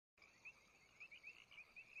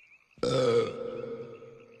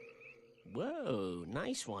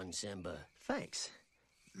nice one, Simba. Thanks.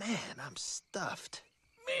 Man, I'm stuffed.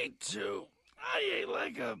 Me too. I ate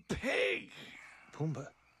like a pig. Pumbaa,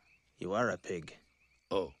 you are a pig.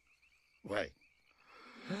 Oh, right.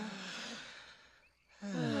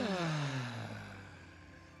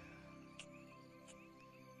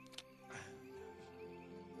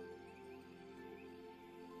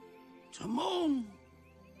 Timon,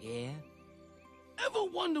 Yeah? ever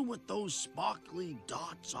wonder what those sparkly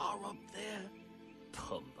dots are up there?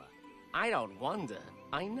 Pumbaa. I don't wonder.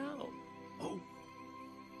 I know. Oh,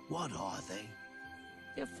 what are they?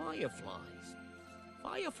 They're fireflies.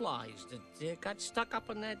 Fireflies that got stuck up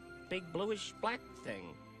in that big bluish-black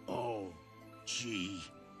thing. Oh, gee.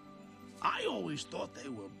 I always thought they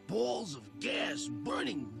were balls of gas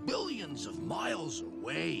burning billions of miles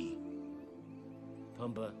away.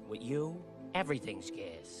 Pumbaa, with you, everything's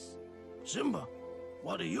gas. Simba,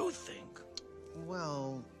 what do you think?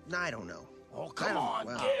 Well, I don't know. Oh, come on,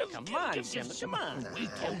 well, Come on, Simba, come on. We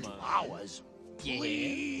told you ours.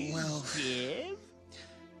 Please. Well, Give?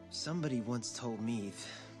 somebody once told me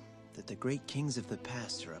that the great kings of the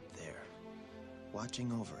past are up there,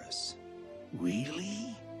 watching over us.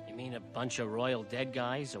 Really? You mean a bunch of royal dead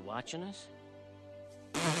guys are watching us?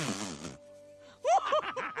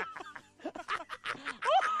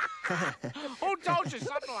 Who told you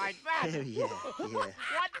something like that? Yeah.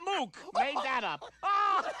 What mook made that up?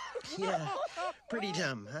 Oh, Yeah, pretty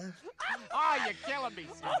dumb, huh? oh you're killing me,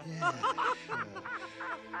 son. Yeah.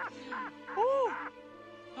 Ooh.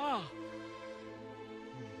 Oh.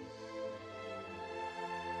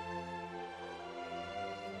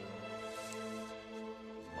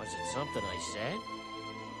 Was it something I said?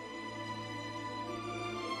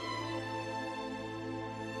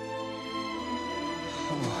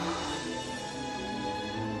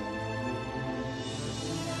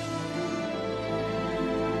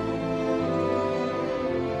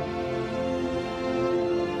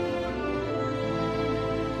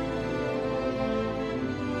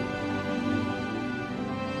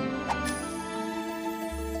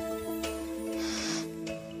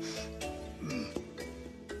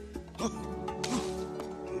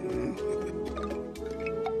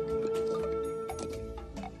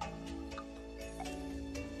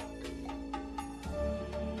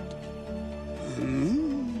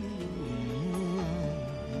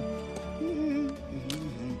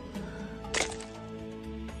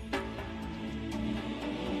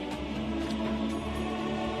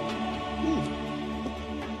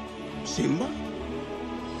 Simba?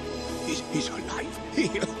 He's alive.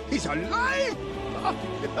 He's alive!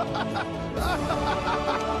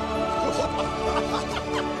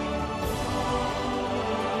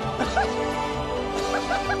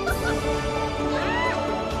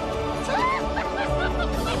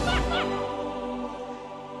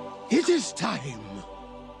 It is time.